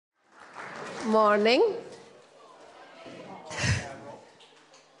Morning.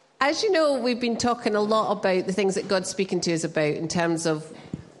 As you know, we've been talking a lot about the things that God's speaking to us about in terms of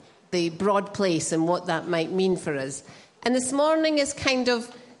the broad place and what that might mean for us. And this morning is kind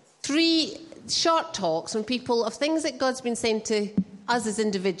of 3 short talks from people of things that God's been saying to us as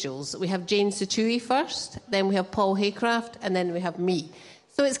individuals. We have Jane Sutui first, then we have Paul Haycraft, and then we have me.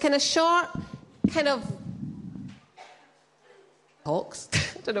 So it's kind of short, kind of talks,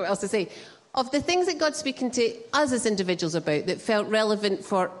 I don't know what else to say, of the things that God's speaking to us as individuals about that felt relevant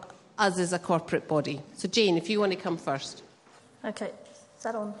for us as a corporate body. So Jane, if you want to come first. Okay, is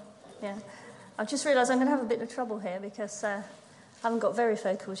that on? Yeah. I've just realised I'm going to have a bit of trouble here because I haven't got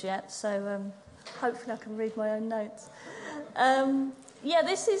varifocals yet, so hopefully I can read my own notes.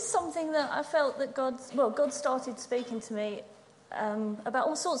 This is something that I felt that God started speaking to me about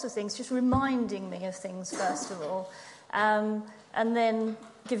all sorts of things, just reminding me of things first of all, and then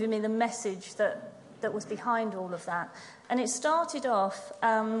giving me the message that was behind all of that. And it started off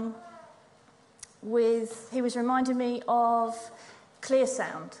with, he was reminding me of Clear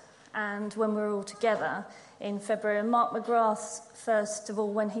Sound, and when we were all together in February, and Mark McGrath, first of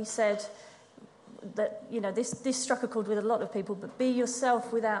all, when he said that, you know, this struck a chord with a lot of people, but be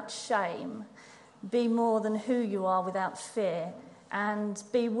yourself without shame, be more than who you are without fear, and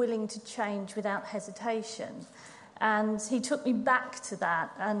be willing to change without hesitation. And he took me back to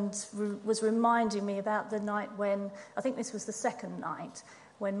that and was reminding me about the night when, I think this was the second night,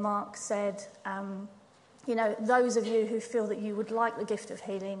 when Mark said, those of you who feel that you would like the gift of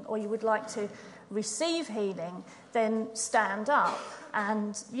healing or you would like to receive healing, then stand up.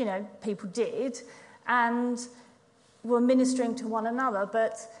 And, people did and were ministering to one another.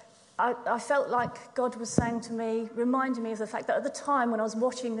 But I felt like God was saying to me, reminding me of the fact that at the time when I was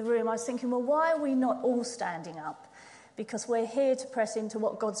watching the room, I was thinking, well, why are we not all standing up? Because we're here to press into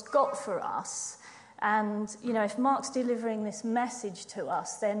what God's got for us. And, if Mark's delivering this message to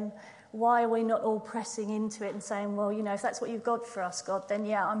us, then why are we not all pressing into it and saying, well, if that's what you've got for us, God, then,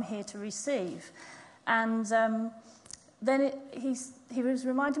 yeah, I'm here to receive. And then he was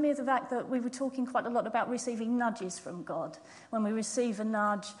reminding me of the fact that we were talking quite a lot about receiving nudges from God. When we receive a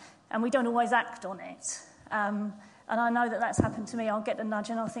nudge, and we don't always act on it. And I know that that's happened to me. I'll get a nudge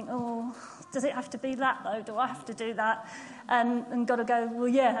and I'll think, oh, does it have to be that, though? Do I have to do that? And God will go, well,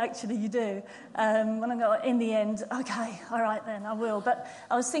 yeah, actually you do. And I go, in the end, okay, all right then, I will. But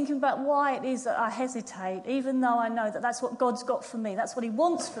I was thinking about why it is that I hesitate, even though I know that that's what God's got for me. That's what he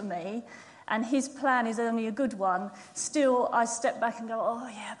wants for me. And his plan is only a good one. Still, I step back and go, oh,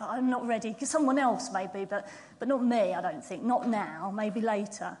 yeah, but I'm not ready. Because someone else may be, but not me, I don't think. Not now, maybe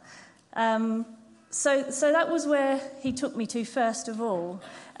later. So that was where he took me to first of all.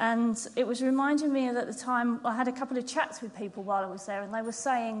 And it was reminding me that at the time, I had a couple of chats with people while I was there, and they were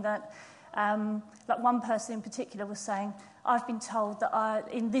saying that, like one person in particular was saying, I've been told that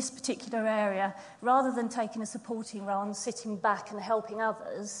in this particular area, rather than taking a supporting role and sitting back and helping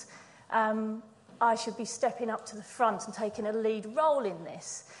others, I should be stepping up to the front and taking a lead role in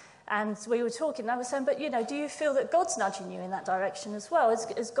this. And we were talking, and I was saying, but, do you feel that God's nudging you in that direction as well?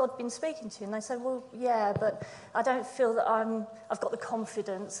 Has God been speaking to you? And they said, well, yeah, but I don't feel that I've got the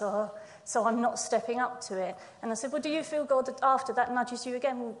confidence, so I'm not stepping up to it. And I said, well, do you feel God after that nudges you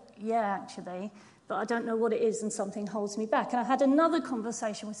again? Well, yeah, actually, but I don't know what it is, and something holds me back. And I had another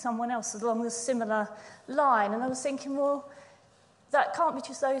conversation with someone else along the similar line, and I was thinking, well, that can't be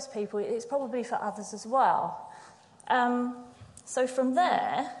just those people. It's probably for others as well. So from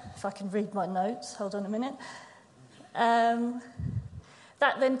there, if I can read my notes, hold on a minute, that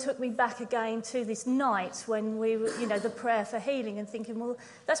then took me back again to this night when we were, the prayer for healing, and thinking, well,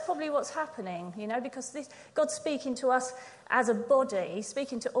 that's probably what's happening, because God's speaking to us as a body,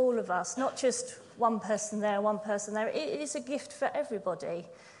 speaking to all of us, not just one person there, one person there. It is a gift for everybody.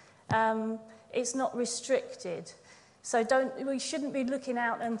 It's not restricted. So we shouldn't be looking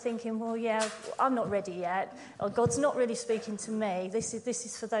out and thinking, well, yeah, I'm not ready yet, or God's not really speaking to me. This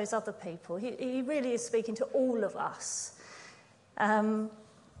is for those other people. He really is speaking to all of us. So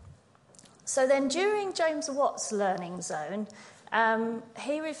then during James Watt's Learning Zone,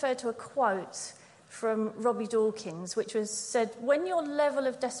 he referred to a quote from Robbie Dawkins, which said, when your level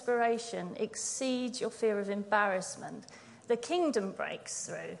of desperation exceeds your fear of embarrassment, the kingdom breaks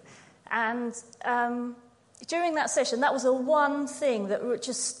through. And during that session, that was the one thing that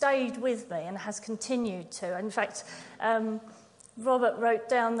just stayed with me and has continued to. In fact, Robert wrote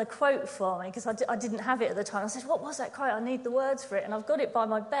down the quote for me because I didn't have it at the time. I said, what was that quote? I need the words for it. And I've got it by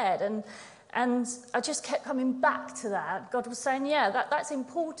my bed. And I just kept coming back to that. God was saying, yeah, that's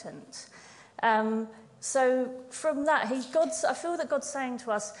important. So from that, I feel that God's saying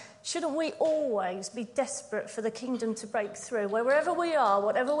to us, shouldn't we always be desperate for the kingdom to break through? Wherever we are,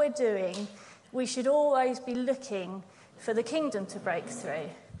 whatever we're doing, we should always be looking for the kingdom to break through.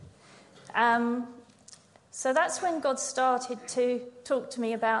 So that's when God started to talk to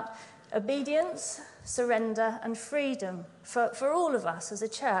me about obedience, surrender and freedom for all of us as a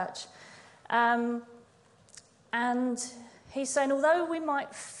church. And he's saying, although we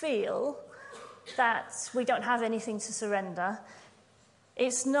might feel that we don't have anything to surrender,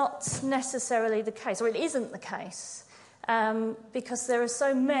 it's not necessarily the case, or it isn't the case, because there are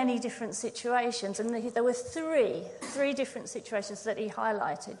so many different situations, and there were three different situations that he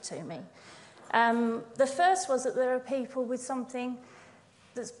highlighted to me. The first was that there are people with something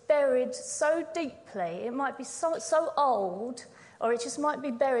that's buried so deeply, it might be so old, or it just might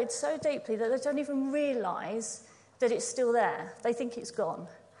be buried so deeply that they don't even realise that it's still there. They think it's gone.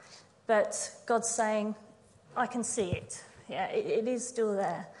 But God's saying, I can see it. Yeah, it is still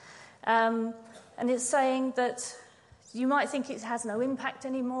there. And it's saying that you might think it has no impact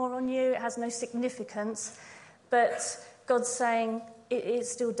anymore on you, it has no significance, but God's saying it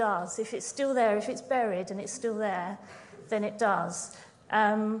still does. If it's still there, if it's buried and it's still there, then it does.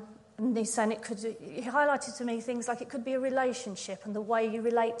 And he's saying he highlighted to me things like it could be a relationship and the way you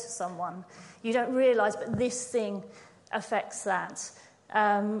relate to someone. You don't realise, but this thing affects that.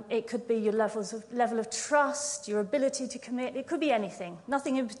 It could be your level of trust, your ability to commit. It could be anything.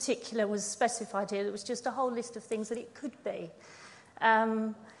 Nothing in particular was specified here. It was just a whole list of things that it could be.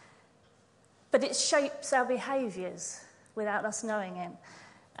 But it shapes our behaviours without us knowing it.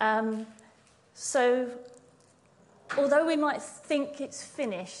 So, although we might think it's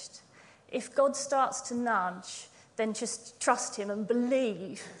finished, if God starts to nudge, then just trust him and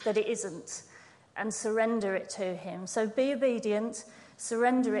believe that it isn't and surrender it to him. So be obedient,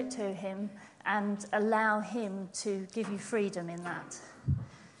 surrender it to him, and allow him to give you freedom in that.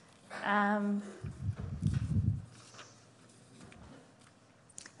 And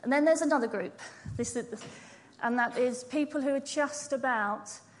then there's another group, and that is people who are just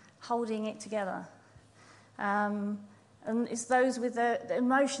about holding it together. And it's those with the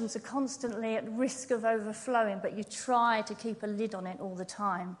emotions are constantly at risk of overflowing, but you try to keep a lid on it all the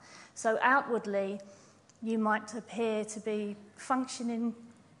time. So outwardly, you might appear to be functioning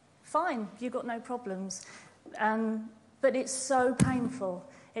fine. You've got no problems. But it's so painful.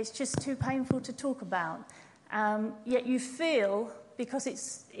 It's just too painful to talk about. Yet you feel, because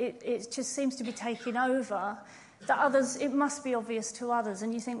it just seems to be taking over, that others, it must be obvious to others.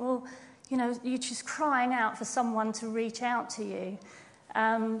 And you think, well, you know, you're just crying out for someone to reach out to you.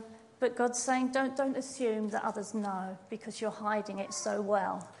 But God's saying, don't assume that others know, because you're hiding it so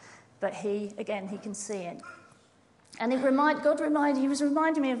well. But he can see it. And he was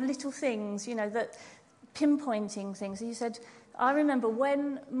reminding me of little things, you know, that pinpointing things. He said, I remember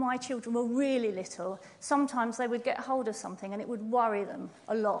when my children were really little, sometimes they would get hold of something and it would worry them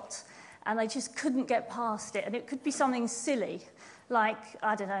a lot. And they just couldn't get past it. And it could be something silly, like,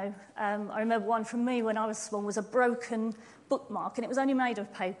 I don't know, I remember one from me when I was small was a broken bookmark, and it was only made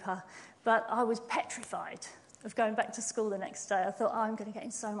of paper. But I was petrified of going back to school the next day. I thought, I'm going to get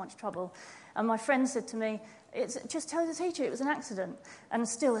in so much trouble. And my friend said to me, just tell the teacher it was an accident. And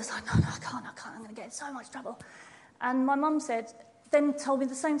still, it's like, no, I can't, I'm going to get in so much trouble. And my mum then told me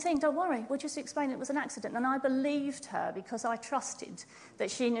the same thing, don't worry, we'll just explain it was an accident. And I believed her because I trusted that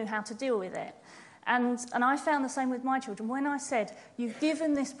she knew how to deal with it. And I found the same with my children. When I said, you've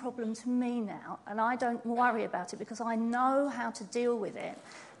given this problem to me now, and I don't worry about it because I know how to deal with it,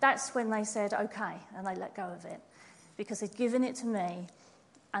 that's when they said, okay, and they let go of it. Because they'd given it to me,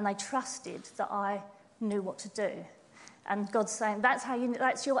 and they trusted that I knew what to do. And God's saying,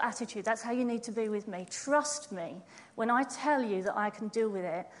 that's your attitude, that's how you need to be with me. Trust me. When I tell you that I can deal with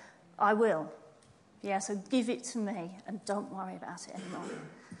it, I will. Yeah, so give it to me, and don't worry about it anymore.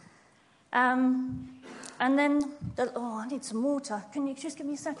 And then, I need some water. Can you just give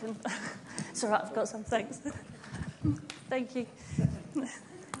me a second? It's all right, I've got some, thanks. Thank you.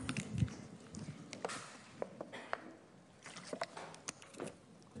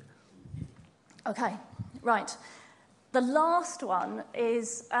 Okay, right. The last one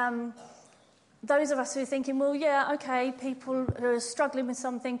is those of us who are thinking, well, yeah, okay, people who are struggling with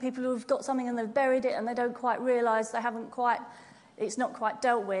something, people who have got something and they've buried it and they don't quite realise it's not quite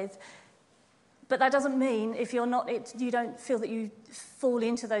dealt with. But that doesn't mean if you don't feel that you fall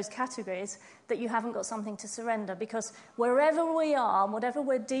into those categories, that you haven't got something to surrender. Because wherever we are, whatever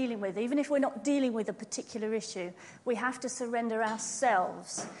we're dealing with, even if we're not dealing with a particular issue, we have to surrender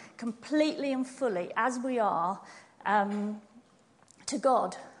ourselves completely and fully, as we are, to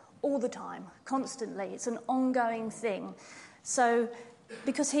God all the time, constantly. It's an ongoing thing. So,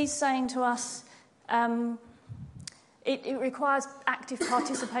 because he's saying to us, it requires active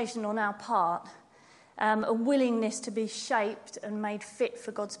participation on our part, a willingness to be shaped and made fit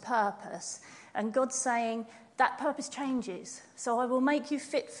for God's purpose. And God's saying, that purpose changes. So I will make you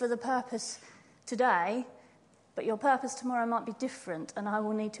fit for the purpose today, but your purpose tomorrow might be different, and I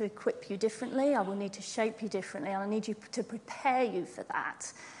will need to equip you differently, I will need to shape you differently, and I need you to prepare you for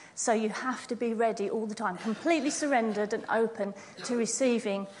that. So you have to be ready all the time, completely surrendered and open to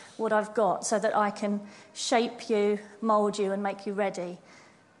receiving what I've got so that I can shape you, mould you, and make you ready.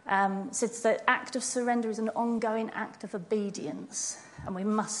 So it's the act of surrender is an ongoing act of obedience, and we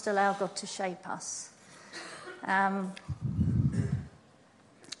must allow God to shape us.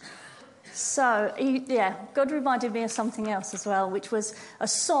 God reminded me of something else as well, which was a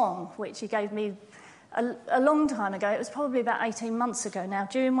song which he gave me a long time ago. It was probably about 18 months ago now,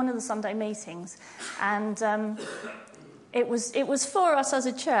 during one of the Sunday meetings. And it was for us as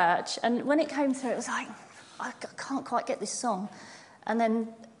a church. And when it came through, it was like, I can't quite get this song. And then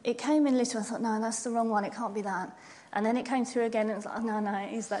it came in little, I thought, no, that's the wrong one, it can't be that. And then it came through again, and it was like, no,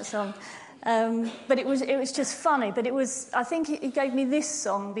 it is that song. But it was just funny. But I think he gave me this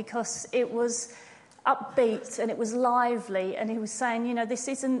song because it was upbeat and it was lively, and he was saying, this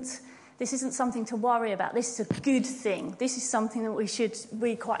isn't something to worry about. This is a good thing. This is something that we should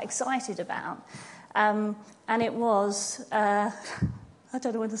be quite excited about. And it was, I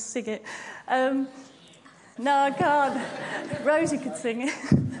don't know whether to sing it. No, I can't. Rosie could sing it.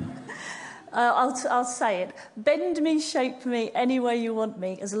 I'll say it. Bend me, shape me, any way you want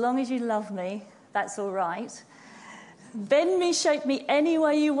me. As long as you love me, that's all right. Bend me, shape me, any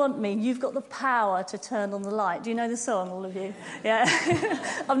way you want me. You've got the power to turn on the light. Do you know the song, all of you? Yeah.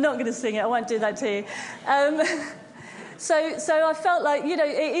 I'm not going to sing it. I won't do that to you. So I felt like,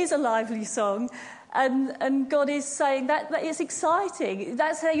 it is a lively song. And God is saying that it's exciting.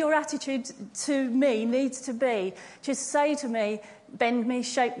 That's how your attitude to me needs to be. Just say to me, bend me,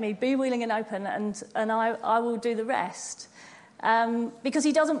 shape me, be willing and open, and I will do the rest. Because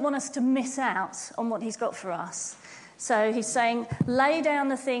he doesn't want us to miss out on what he's got for us. So he's saying, lay down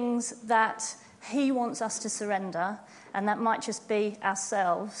the things that he wants us to surrender, and that might just be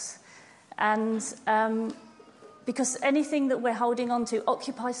ourselves. And because anything that we're holding on to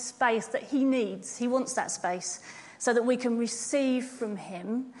occupies space that he needs. He wants that space so that we can receive from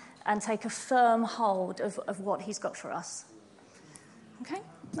him and take a firm hold of what he's got for us. Okay,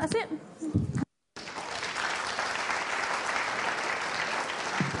 that's it.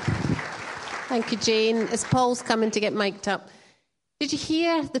 Thank you, Jane. As Paul's coming to get mic'd up, did you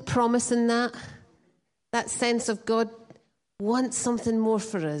hear the promise in that? That sense of God wants something more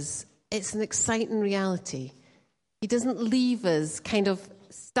for us. It's an exciting reality. He doesn't leave us kind of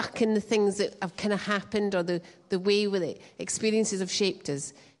stuck in the things that have kind of happened or the way the experiences have shaped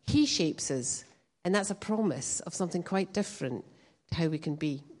us. He shapes us, and that's a promise of something quite different to how we can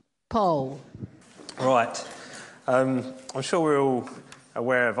be. Paul. Right. I'm sure we're all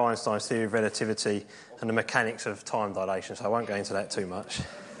aware of Einstein's theory of relativity and the mechanics of time dilation, so I won't go into that too much.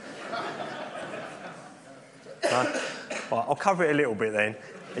 Right, I'll cover it a little bit then.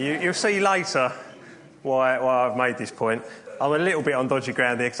 You'll see later why I've made this point. I'm a little bit on dodgy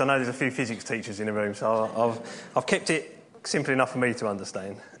ground here because I know there's a few physics teachers in the room, so I've kept it simple enough for me to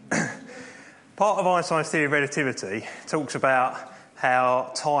understand. Part of Einstein's theory of relativity talks about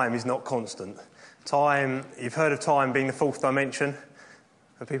how time is not constant. Time, you've heard of time being the fourth dimension.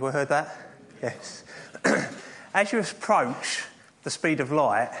 Have people heard that? Yes. As you approach the speed of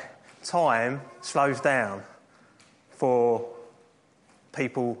light, time slows down for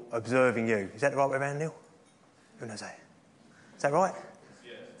people observing you. Is that the right way around, Neil? Who knows that? Is that right?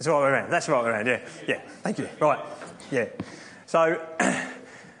 Yeah. It's the right way around. That's the right way around, yeah. Yeah, thank you. Right, yeah. So,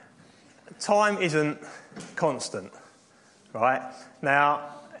 time isn't constant, right?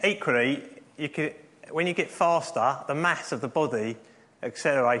 Now, equally, when you get faster, the mass of the body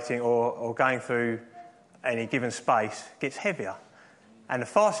accelerating or going through any given space gets heavier. And the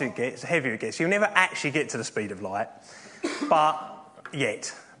faster it gets, the heavier it gets. You'll never actually get to the speed of light, But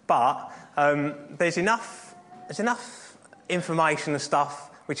there's enough information and stuff,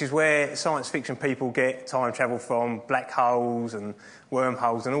 which is where science fiction people get time travel from, black holes and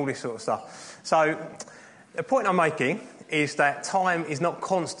wormholes and all this sort of stuff. So the point I'm making is that time is not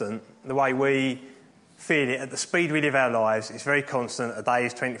constant the way we feel it. At the speed we live our lives, it's very constant. A day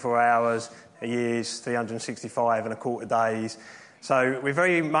is 24 hours, a year is 365 and a quarter days. So we're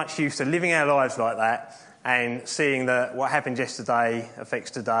very much used to living our lives like that and seeing that what happened yesterday affects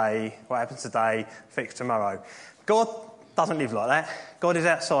today, what happens today affects tomorrow. God doesn't live like that. God is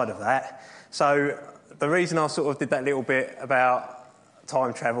outside of that. So the reason I sort of did that little bit about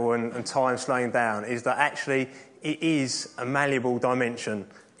time travel and time slowing down is that actually it is a malleable dimension,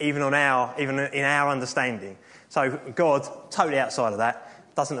 even in our understanding. So God, totally outside of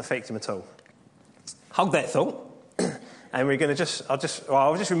that, doesn't affect him at all. Hold that thought. And we're going to I'll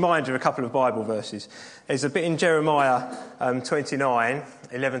just remind you of a couple of Bible verses. There's a bit in Jeremiah 29,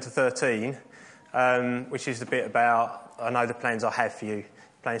 11 to 13, which is the bit about, I know the plans I have for you,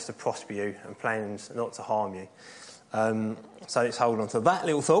 plans to prosper you and plans not to harm you. So let's hold on to that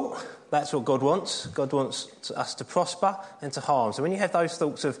little thought. That's what God wants. God wants us to prosper and to harm. So when you have those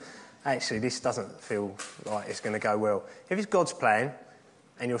thoughts of, actually, this doesn't feel like it's going to go well. If it's God's plan,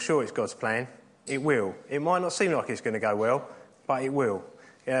 and you're sure it's God's plan, it will. It might not seem like it's going to go well, but it will.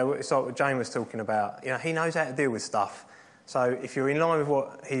 You know, it's like what Jane was talking about. You know, he knows how to deal with stuff. So if you're in line with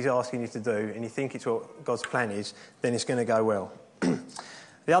what he's asking you to do and you think it's what God's plan is, then it's going to go well.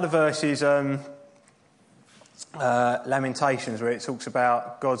 The other verse is Lamentations, where it talks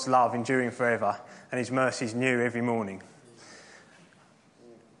about God's love enduring forever and his mercies new every morning.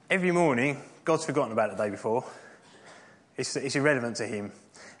 Every morning, God's forgotten about the day before. It's irrelevant to him.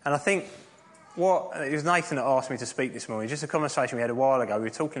 And I think it was Nathan that asked me to speak this morning. Just a conversation we had a while ago. We were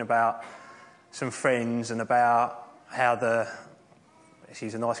talking about some friends and about how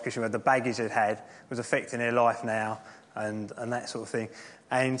she's a nice Christian word, the baggage they'd had was affecting their life now and that sort of thing.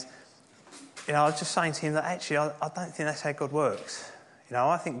 And, you know, I was just saying to him that actually I don't think that's how God works. You know,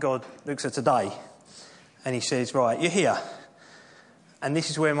 I think God looks at today and he says, right, you're here. And this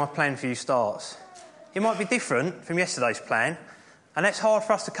is where my plan for you starts. It might be different from yesterday's plan, and that's hard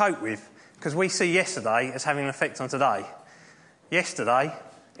for us to cope with, because we see yesterday as having an effect on today. Yesterday,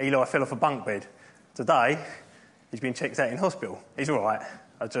 Eli fell off a bunk bed. Today, he's been checked out in hospital. He's all right.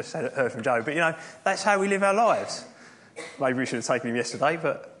 I just heard from Joe. But, you know, that's how we live our lives. Maybe we should have taken him yesterday,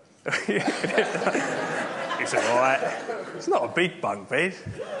 but it's all right. It's not a big bunk bed.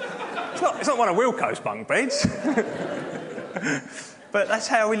 It's not one of Wilco's bunk beds. But that's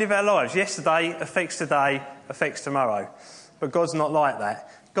how we live our lives. Yesterday affects today, affects tomorrow. But God's not like that.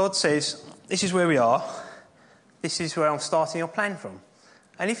 God says, this is where we are. This is where I'm starting your plan from.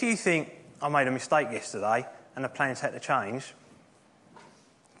 And if you think, I made a mistake yesterday and the plans had to change,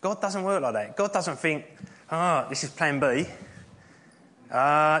 God doesn't work like that. God doesn't think, this is plan B.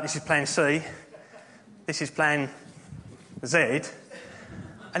 This is plan C. This is plan Z.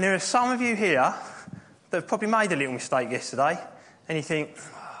 And there are some of you here that have probably made a little mistake yesterday, and you think,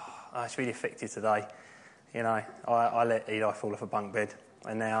 it's really affected today. You know, I let Eli fall off a bunk bed,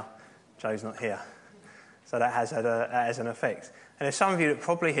 and now Joe's not here. So that has an effect. And there's some of you that are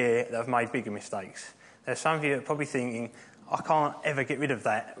probably here that have made bigger mistakes. There's some of you that are probably thinking, I can't ever get rid of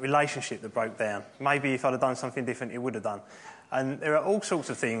that relationship that broke down. Maybe if I'd have done something different, it would have done. And there are all sorts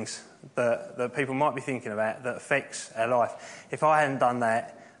of things that people might be thinking about that affects our life. If I hadn't done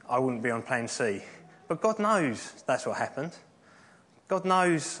that, I wouldn't be on plan C. But God knows that's what happened. God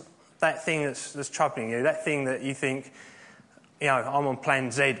knows that thing that's troubling you, that thing that you think, you know, I'm on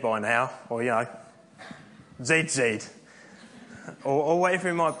plan Z by now, or, you know, ZZ, or whatever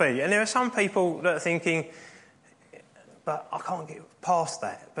it might be. And there are some people that are thinking, but I can't get past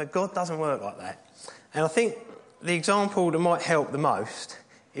that. But God doesn't work like that. And I think the example that might help the most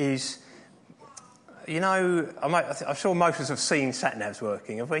is, you know, I'm sure most of us have seen sat-navs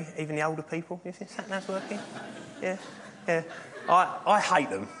working, have we? Even the older people? You've seen sat-navs working? Yeah. I hate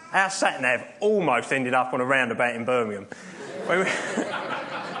them. Our sat-nav almost ended up on a roundabout in Birmingham.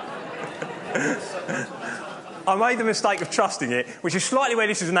 I made the mistake of trusting it, which is slightly where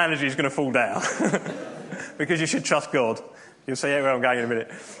this analogy is going to fall down. Because you should trust God. You'll see where I'm going in a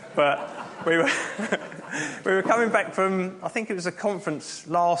minute. But we were coming back from, I think it was a conference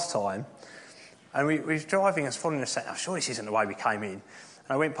last time, and we was driving and following the sat-nav. I'm sure this isn't the way we came in. And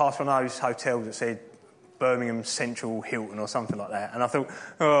I went past one of those hotels that said Birmingham Central Hilton or something like that. And I thought,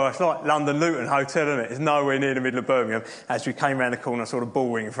 it's like London Luton Hotel, isn't it? It's nowhere near the middle of Birmingham. As we came round the corner, I saw the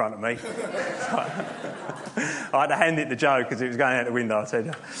bull ring in front of me. I had to hand it to Joe because it was going out the window, I tell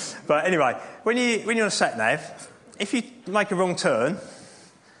you. But anyway, when you're on a sat-nav, if you make a wrong turn,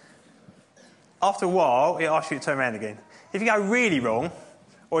 after a while, it asks you to turn around again. If you go really wrong,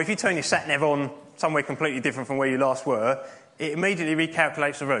 or if you turn your sat-nav on somewhere completely different from where you last were, it immediately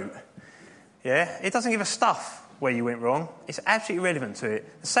recalculates the route. Yeah? It doesn't give a stuff where you went wrong. It's absolutely irrelevant to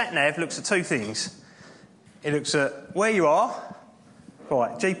it. The sat-nav looks at two things. It looks at where you are,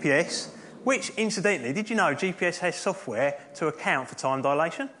 right, GPS, which, incidentally, did you know GPS has software to account for time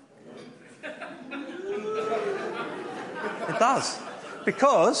dilation? It does.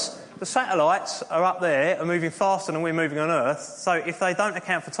 Because The satellites are up there and moving faster than we're moving on Earth, so if they don't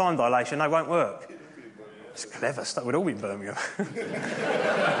account for time dilation, they won't work. It's clever stuff. We'd all be in Birmingham.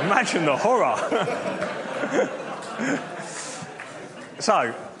 Imagine the horror.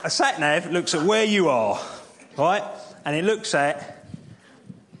 So, a sat-nav looks at where you are, right? And it looks at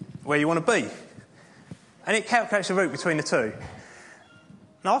where you want to be. And it calculates the route between the two.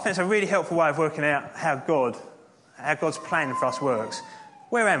 Now, I think it's a really helpful way of working out how God's plan for us works.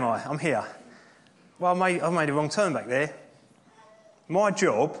 Where am I? I'm here. Well, I've made a wrong turn back there. My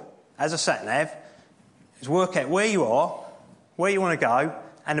job as a sat-nav is work out where you are, where you want to go,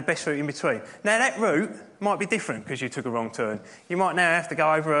 and the best route in between. Now, that route might be different because you took a wrong turn. You might now have to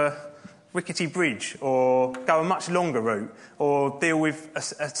go over a rickety bridge, or go a much longer route, or deal with a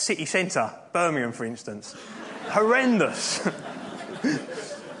city centre, Birmingham, for instance. Horrendous.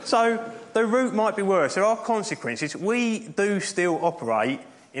 So, the route might be worse. There are consequences. We do still operate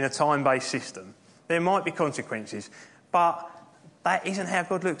in a time-based system. There might be consequences, but that isn't how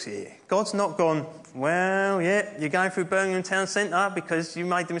God looks at it. God's not gone, well, yeah, you're going through Birmingham town centre because you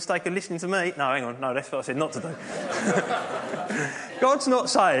made the mistake of listening to me. No, hang on, no, that's what I said not to do. God's not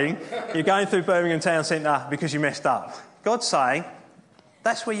saying you're going through Birmingham town centre because you messed up. God's saying,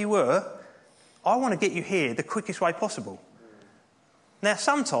 that's where you were. I want to get you here the quickest way possible. Now,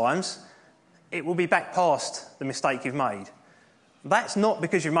 sometimes it will be back past the mistake you've made. That's not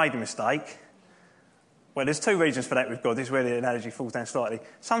because you've made a mistake. Well, there's two reasons for that with God. This is where the analogy falls down slightly.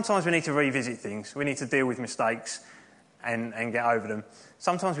 Sometimes we need to revisit things. We need to deal with mistakes and get over them.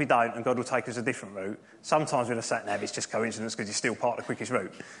 Sometimes we don't, and God will take us a different route. Sometimes with a sat-nav, it's just coincidence because you're still part of the quickest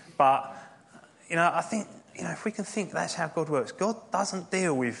route. But, I think, if we can think that's how God works, God doesn't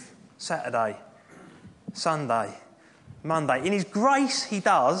deal with Saturday, Sunday, Monday. In his grace, he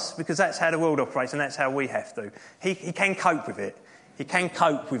does, because that's how the world operates and that's how we have to. He can cope with it. He can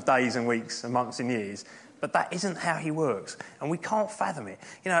cope with days and weeks and months and years, but that isn't how he works, and we can't fathom it.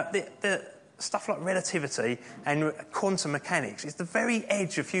 The stuff like relativity and quantum mechanics is the very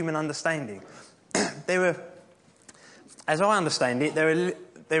edge of human understanding. As I understand it,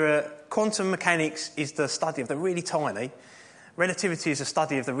 quantum mechanics is the study of the really tiny. Relativity is a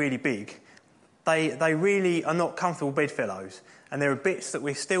study of the really big. They really are not comfortable bedfellows, and there are bits that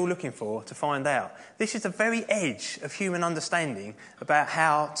we're still looking for to find out. This is the very edge of human understanding about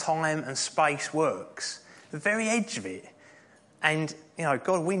how time and space works. The very edge of it. And,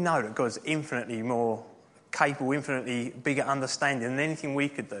 God, we know that God's infinitely more capable, infinitely bigger understanding than anything we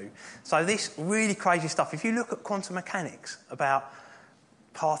could do. So this really crazy stuff, if you look at quantum mechanics about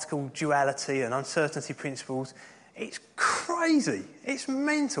particle duality and uncertainty principles, it's crazy. It's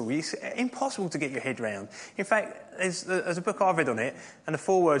mental. It's impossible to get your head round. In fact, there's a book I've read on it, and the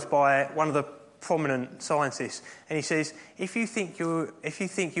forewords by one of the prominent scientists, and he says, if you think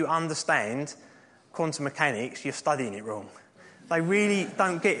you understand quantum mechanics, you're studying it wrong. They really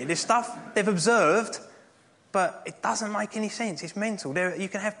don't get it. There's stuff they've observed, but it doesn't make any sense. It's mental. You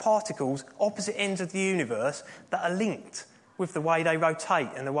can have particles opposite ends of the universe that are linked with the way they rotate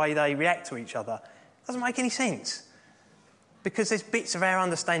and the way they react to each other. It doesn't make any sense, because there's bits of our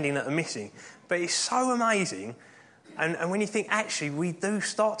understanding that are missing. But it's so amazing, and when you think, actually, we do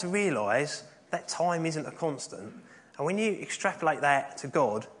start to realise that time isn't a constant, and when you extrapolate that to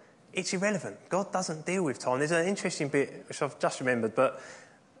God, it's irrelevant. God doesn't deal with time. There's an interesting bit, which I've just remembered, but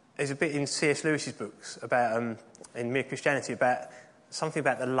there's a bit in C.S. Lewis's books about, in Mere Christianity, about something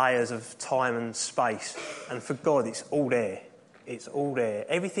about the layers of time and space, and for God, it's all there. It's all there.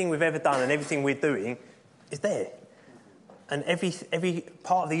 Everything we've ever done and everything we're doing is there. And every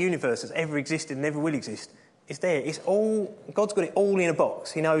part of the universe that's ever existed and ever will exist is there. It's all, God's got it all in a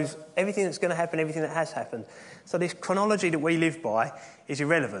box. He knows everything that's going to happen, everything that has happened. So this chronology that we live by is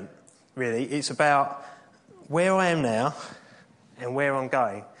irrelevant, really. It's about where I am now and where I'm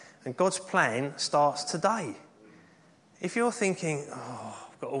going. And God's plan starts today. If you're thinking,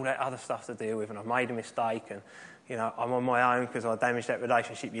 I've got all that other stuff to deal with and I've made a mistake and I'm on my own because I damaged that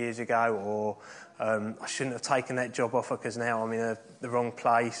relationship years ago, or I shouldn't have taken that job offer because now I'm in the wrong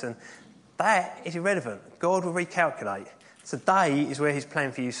place. And that is irrelevant. God will recalculate. Today is where his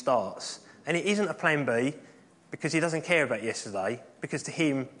plan for you starts. And it isn't a plan B because he doesn't care about yesterday, because to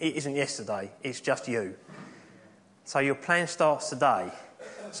him it isn't yesterday, it's just you. So your plan starts today.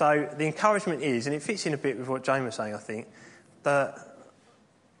 So the encouragement is, and it fits in a bit with what Jane was saying, I think, that,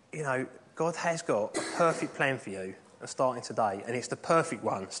 God has got a perfect plan for you starting today, and it's the perfect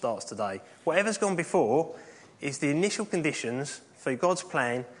one starts today. Whatever's gone before is the initial conditions for God's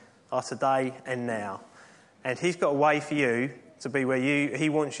plan are today and now. And he's got a way for you to be where he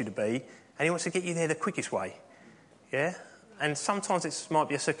wants you to be, and he wants to get you there the quickest way. Yeah? And sometimes it might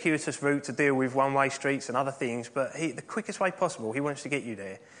be a circuitous route to deal with one-way streets and other things, but the quickest way possible, he wants to get you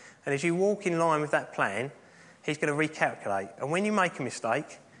there. And as you walk in line with that plan, he's going to recalculate. And when you make a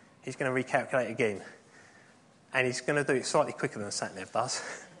mistake, he's going to recalculate again. And he's going to do it slightly quicker than a sat-nav does.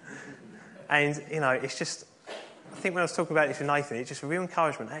 And, it's just... I think when I was talking about this with Nathan, it's just a real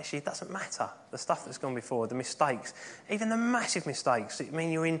encouragement. Actually, it doesn't matter, the stuff that's gone before, the mistakes, even the massive mistakes that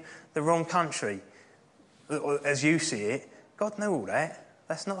mean you're in the wrong country, as you see it. God knew all that.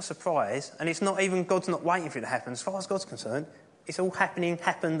 That's not a surprise. And it's not even God's not waiting for it to happen. As far as God's concerned, it's all happened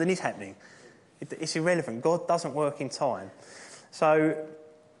and is happening. It's irrelevant. God doesn't work in time. So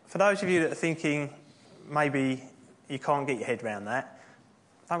for those of you that are thinking maybe you can't get your head around that,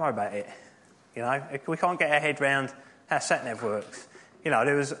 don't worry about it. We can't get our head around how sat-nav works.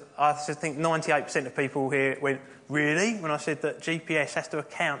 I think 98% of people here went, really? When I said that GPS has to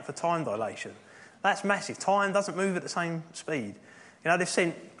account for time dilation. That's massive. Time doesn't move at the same speed. They've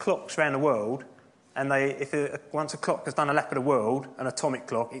sent clocks around the world, and once a clock has done a lap of the world, an atomic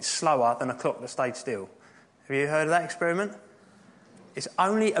clock, it's slower than a clock that stayed still. Have you heard of that experiment? It's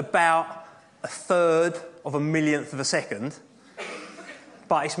only about 1/3 of a millionth of a second,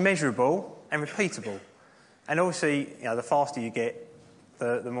 but it's measurable and repeatable. And obviously, the faster you get,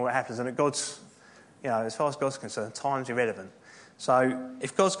 the more it happens. And as far as God's concerned, time's irrelevant. So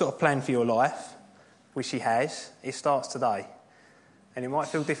if God's got a plan for your life, which he has, it starts today. And it might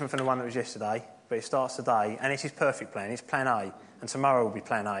feel different from the one that was yesterday, but it starts today. And it's his perfect plan. It's plan A. And tomorrow will be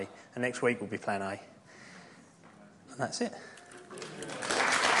plan A. And next week will be plan A. And that's it.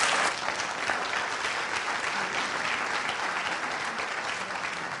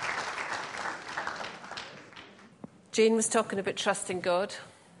 Jane was talking about trusting God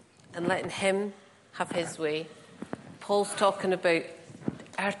and letting him have his way. Paul's talking about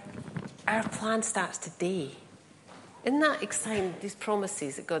our plan starts today. Isn't that exciting, these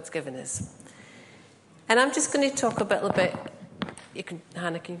promises that God's given us? And I'm just going to talk a little bit.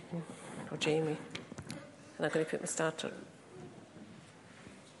 Hannah, or Jamie. And I'm going to put my starter.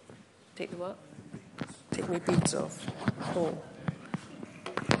 Take the what? Take my beads off. Oh.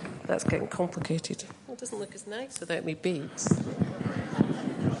 That's getting complicated. It doesn't look as nice without my beads.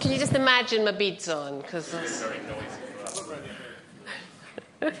 Can you just imagine my beads on? Because that's...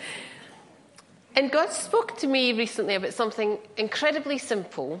 And God spoke to me recently about something incredibly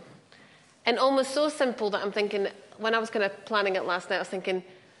simple, and almost so simple that I'm thinking, when I was kind of planning it last night, I was thinking,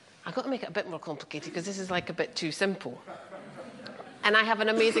 I've got to make it a bit more complicated because this is like a bit too simple. And I have an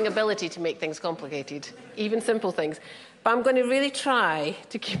amazing ability to make things complicated, even simple things. But I'm going to really try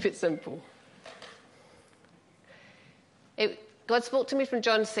to keep it simple. God spoke to me from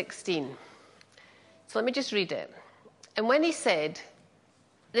John 16. So let me just read it. And when he said,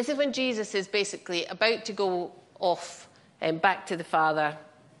 this is when Jesus is basically about to go off back to the Father.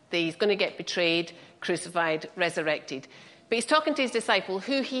 He's going to get betrayed, crucified, resurrected. But he's talking to his disciple,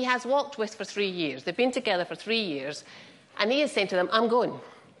 who he has walked with for 3 years. They've been together for 3 years. And he is saying to them, I'm going.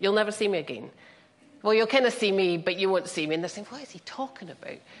 You'll never see me again. Well, you'll kind of see me, but you won't see me. And they're saying, what is he talking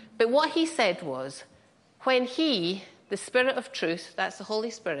about? But what he said was, when he, the Spirit of truth, that's the Holy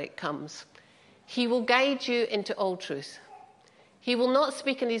Spirit, comes, he will guide you into all truth. He will not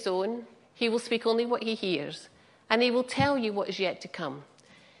speak on his own. He will speak only what he hears. And he will tell you what is yet to come.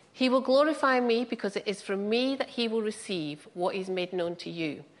 He will glorify me because it is from me that he will receive what is made known to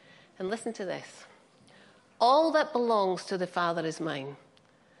you. And listen to this. All that belongs to the Father is mine.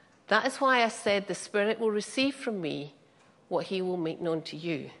 That is why I said the Spirit will receive from me what he will make known to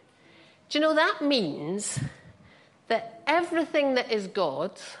you. Do you know, that means that everything that is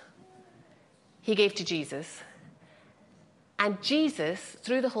God's, he gave to Jesus. And Jesus,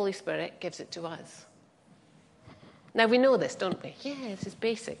 through the Holy Spirit, gives it to us. Now, we know this, don't we? Yeah, this is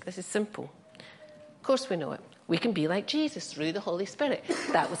basic. This is simple. Of course we know it. We can be like Jesus through the Holy Spirit.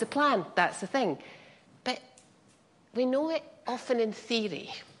 That was the plan. That's the thing. But we know it often in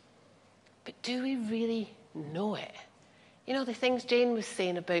theory. But do we really know it? You know, the things Jane was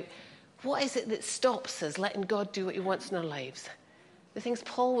saying about what is it that stops us letting God do what he wants in our lives? The things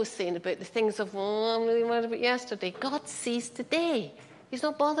Paul was saying about the things of, I'm really worried about yesterday. God sees today. He's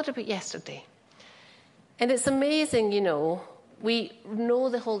not bothered about yesterday. And it's amazing, you know, we know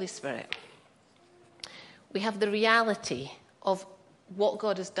the Holy Spirit. We have the reality of what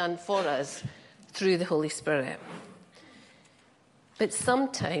God has done for us through the Holy Spirit. But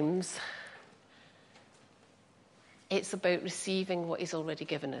sometimes it's about receiving what he's already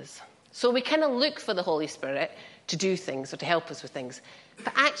given us. So we kind of look for the Holy Spirit to do things or to help us with things.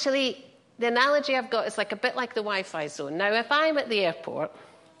 But actually, the analogy I've got is like a bit like the Wi-Fi zone. Now, if I'm at the airport,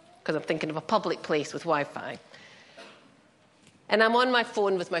 because I'm thinking of a public place with Wi-Fi, And I'm on my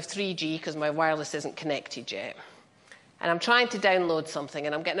phone with my 3G because my wireless isn't connected yet. And I'm trying to download something,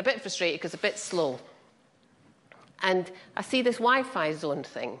 and I'm getting a bit frustrated because it's a bit slow. And I see this Wi-Fi zone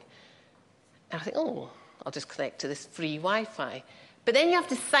thing. And I think, I'll just connect to this free Wi-Fi. But then you have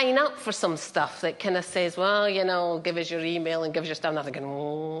to sign up for some stuff that kind of says, well, give us your email and give us your stuff. And I'm thinking,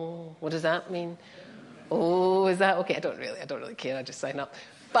 what does that mean? Is that okay? I don't really care. I just sign up.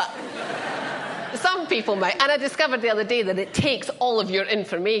 But some people might. And I discovered the other day that it takes all of your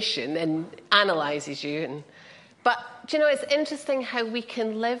information and analyzes you. But, it's interesting how we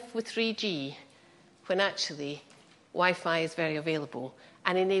can live with 3G when actually Wi-Fi is very available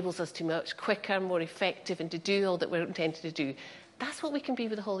and enables us to be much quicker, more effective, and to do all that we're intended to do. That's what we can be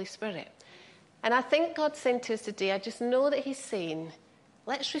with the Holy Spirit. And I think God's saying to us today, I just know that he's saying,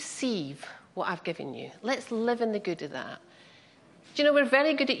 let's receive what I've given you. Let's live in the good of that. We're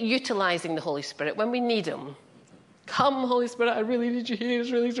very good at utilising the Holy Spirit when we need him. Come, Holy Spirit, I really need you here.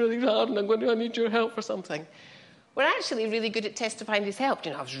 It's really, really hard, and I need your help for something. We're actually really good at testifying his help.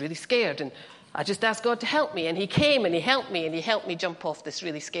 I was really scared, and I just asked God to help me, and he came, and he helped me jump off this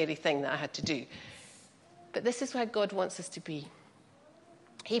really scary thing that I had to do. But this is where God wants us to be.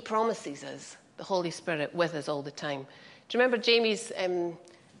 He promises us the Holy Spirit with us all the time. Do you remember Jamie's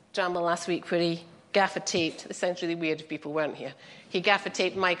drama last week where he gaffer-taped, this sounds really weird if people weren't here, he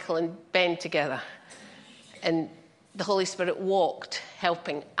gaffer-taped Michael and Ben together. And the Holy Spirit walked,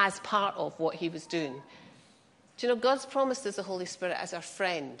 helping, as part of what he was doing. Do God's promised us the Holy Spirit as our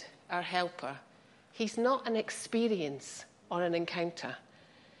friend, our helper. He's not an experience or an encounter.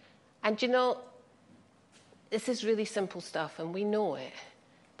 And this is really simple stuff, and we know it.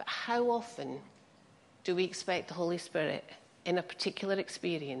 But how often do we expect the Holy Spirit in a particular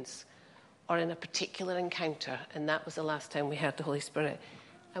experience or in a particular encounter? And that was the last time we heard the Holy Spirit.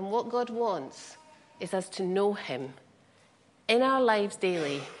 And what God wants is us to know him in our lives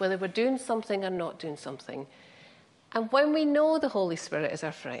daily, whether we're doing something or not doing something. And when we know the Holy Spirit as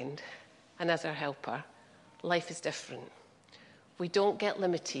our friend and as our helper, life is different. We don't get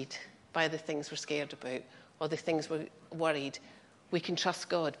limited by the things we're scared about or the things we're worried. We can trust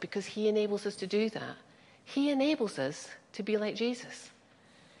God because he enables us to do that. He enables us to be like Jesus,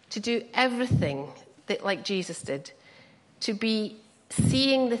 to do everything that like Jesus did, to be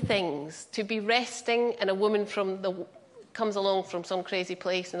seeing the things, to be resting, and a woman comes along from some crazy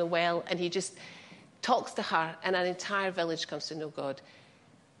place in a well, and he just talks to her, and an entire village comes to know God.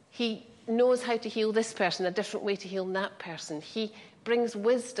 He knows how to heal this person, a different way to heal that person. He brings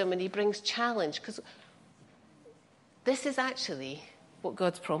wisdom and he brings challenge, because this is actually what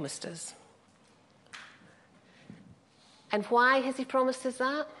God's promised us. And why has he promised us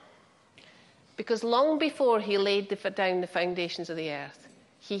that? Because long before he laid down the foundations of the earth,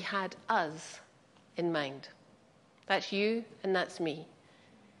 he had us in mind. That's you and that's me.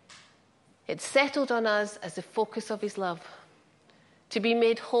 It's settled on us as the focus of his love, to be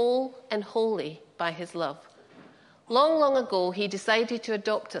made whole and holy by his love. Long, long ago, he decided to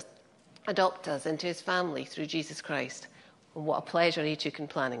adopt us into his family through Jesus Christ. And what a pleasure he took in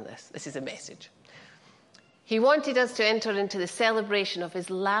planning this. This is a message. He wanted us to enter into the celebration of his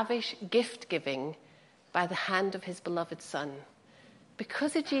lavish gift-giving by the hand of his beloved Son.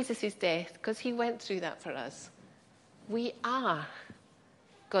 Because of Jesus' death, because he went through that for us, we are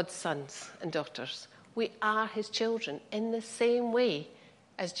God's sons and daughters. We are his children in the same way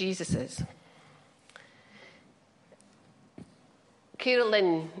as Jesus is. Ciara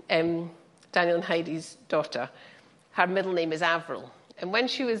Lynn, Daniel and Heidi's daughter, her middle name is Avril. And when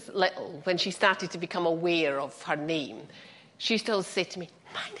she was little, when she started to become aware of her name, she used to always say to me,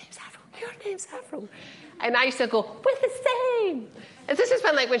 my name's Avril, your name's Avril. And I used to go, we're the same. And this is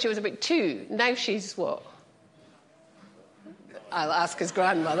when she was about 2. Now she's what? I'll ask his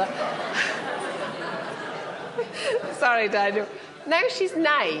grandmother. Sorry, Daniel. Now she's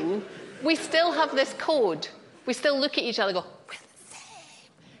 9. We still have this code. We still look at each other and go, we're the same.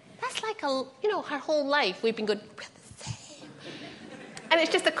 That's like her whole life we've been going, we're the same. And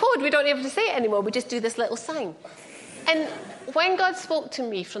it's just a code. We don't even have to say it anymore. We just do this little sign. And when God spoke to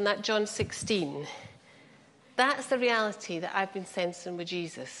me from that John 16, that's the reality that I've been sensing with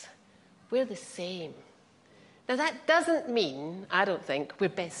Jesus. We're the same. Now, that doesn't mean, I don't think, we're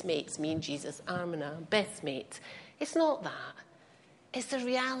best mates, me and Jesus, arm in arm, best mates. It's not that. It's the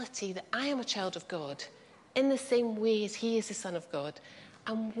reality that I am a child of God in the same way as he is the Son of God.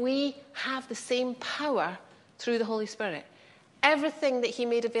 And we have the same power through the Holy Spirit. Everything that he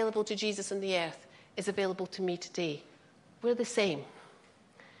made available to Jesus on the earth is available to me today. We're the same.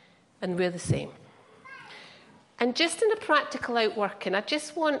 And we're the same. And just in a practical outworking, I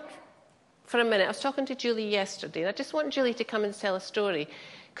just want for a minute. I was talking to Julie yesterday, and I just want Julie to come and tell a story.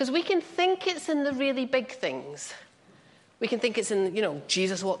 Because we can think it's in the really big things. We can think it's in,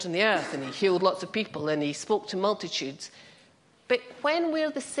 Jesus walked on the earth and he healed lots of people and he spoke to multitudes. But when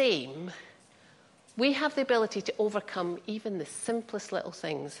we're the same, we have the ability to overcome even the simplest little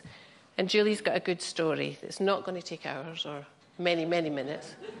things. And Julie's got a good story that's not going to take hours or many, many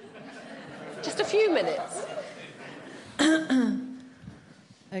minutes. Just a few minutes.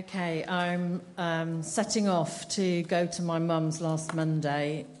 Okay, I'm setting off to go to my mum's last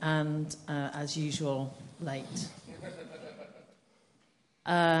Monday and, as usual, late.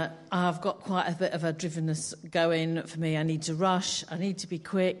 I've got quite a bit of a drivenness going for me. I need to rush. I need to be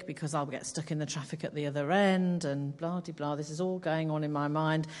quick because I'll get stuck in the traffic at the other end and blah-de-blah. This is all going on in my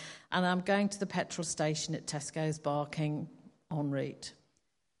mind. And I'm going to the petrol station at Tesco's Barking en route.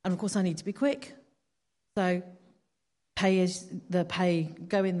 And, of course, I need to be quick. So go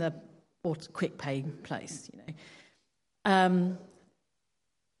in the quick pay place, Woman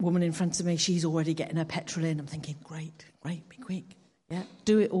in front of me, she's already getting her petrol in. I'm thinking, great, be quick. Yeah,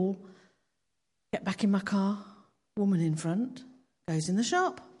 do it all. Get back in my car. Woman in front goes in the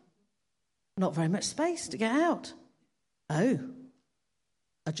shop. Not very much space to get out. Oh,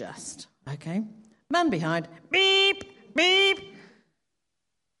 adjust. Okay. Man behind, beep, beep.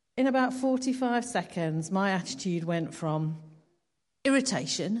 In about 45 seconds, my attitude went from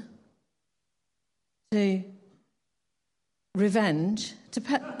irritation to revenge to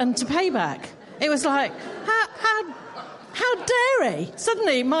payback. It was like, how dare he?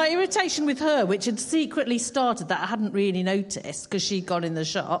 Suddenly, my irritation with her, which had secretly started that I hadn't really noticed because she'd gone in the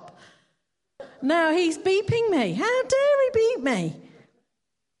shop, now he's beeping me. How dare he beep me?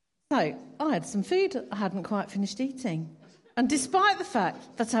 So I had some food I hadn't quite finished eating. And despite the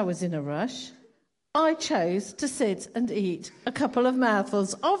fact that I was in a rush, I chose to sit and eat a couple of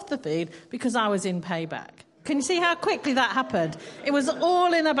mouthfuls of the food because I was in payback. Can you see how quickly that happened? It was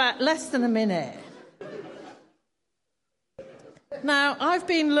all in about less than a minute. Now, I've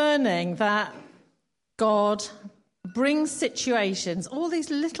been learning that God brings situations, all these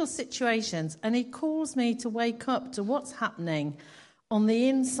little situations, and he calls me to wake up to what's happening on the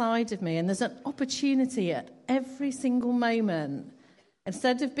inside of me. And there's an opportunity at every single moment.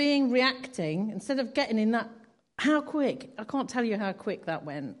 Instead of reacting, instead of getting in that, how quick, I can't tell you how quick that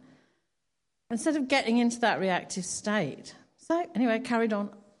went. Instead of getting into that reactive state. So, anyway, carried on.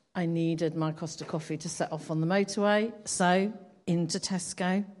 I needed my Costa coffee to set off on the motorway. So, into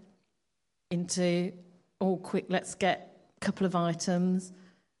Tesco, quick, let's get a couple of items.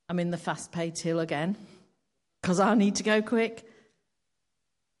 I'm in the fast pay till again, because I need to go quick.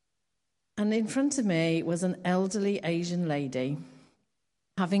 And in front of me was an elderly Asian lady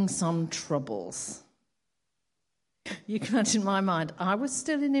having some troubles. You can imagine my mind. I was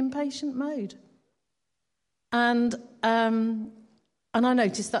still in impatient mode. And I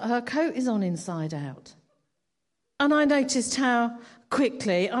noticed that her coat is on inside out. And I noticed how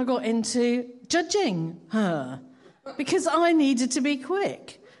quickly I got into judging her because I needed to be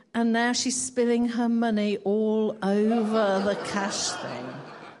quick. And now she's spilling her money all over the cash thing.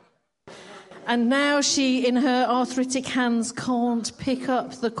 And now she, in her arthritic hands, can't pick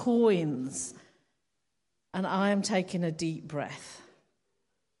up the coins. And I am taking a deep breath.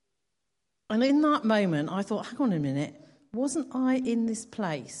 And in that moment, I thought, hang on a minute, wasn't I in this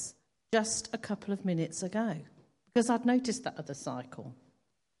place just a couple of minutes ago? Because I'd noticed that other cycle.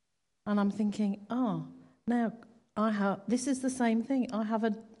 And I'm thinking, now this is the same thing. I have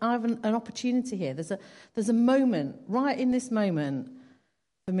an opportunity here. There's a moment, right in this moment,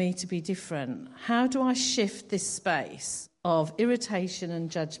 for me to be different. How do I shift this space of irritation and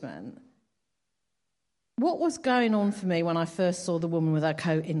judgment? What was going on for me when I first saw the woman with her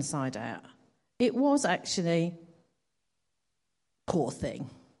coat inside out? It was actually poor thing.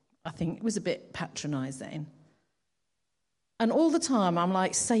 I think it was a bit patronising. And all the time I'm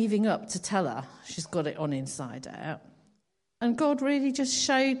like saving up to tell her she's got it on inside out. And God really just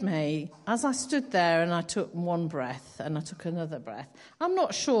showed me as I stood there and I took one breath and I took another breath. I'm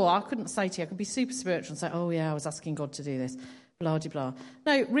not sure, I couldn't say to you, I could be super spiritual and say, oh yeah, I was asking God to do this, blah, blah, blah.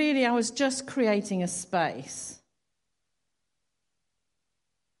 No, really, I was just creating a space.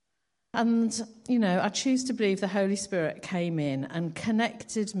 And, I choose to believe the Holy Spirit came in and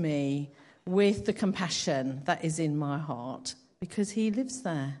connected me with the compassion that is in my heart because he lives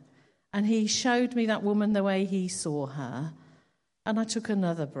there. And he showed me that woman the way he saw her. And I took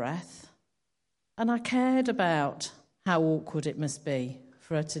another breath. And I cared about how awkward it must be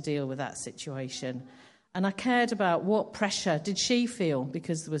for her to deal with that situation. And I cared about what pressure did she feel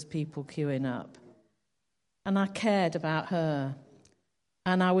because there was people queuing up. And I cared about her.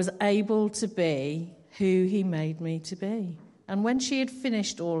 And I was able to be who he made me to be. And when she had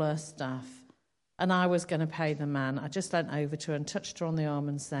finished all her stuff and I was going to pay the man, I just leant over to her and touched her on the arm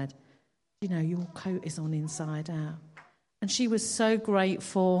and said, you know, your coat is on inside out. And she was so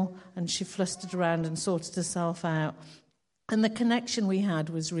grateful, and she flustered around and sorted herself out. And the connection we had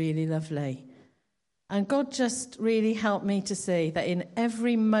was really lovely. And God just really helped me to see that in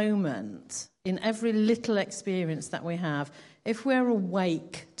every moment, in every little experience that we have, if we're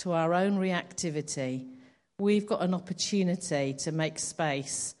awake to our own reactivity, we've got an opportunity to make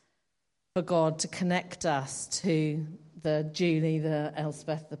space for God to connect us to the Julie, the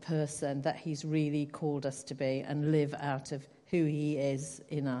Elspeth, the person that he's really called us to be, and live out of who he is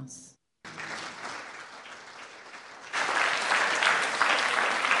in us.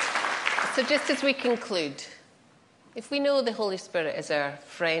 So just as we conclude, if we know the Holy Spirit is our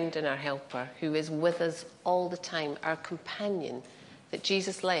friend and our helper, who is with us all the time, our companion that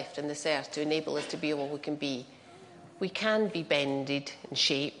Jesus left on this earth to enable us to be all we can be bended and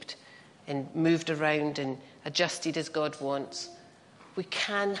shaped and moved around and adjusted as God wants. We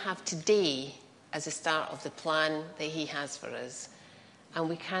can have today as a start of the plan that he has for us. And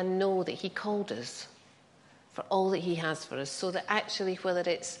we can know that he called us for all that he has for us, so that actually, whether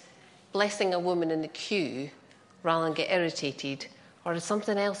it's blessing a woman in the queue rather than get irritated, or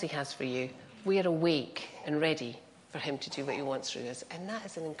something else he has for you, we are awake and ready for him to do what he wants through us. And that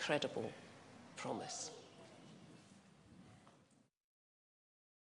is an incredible promise.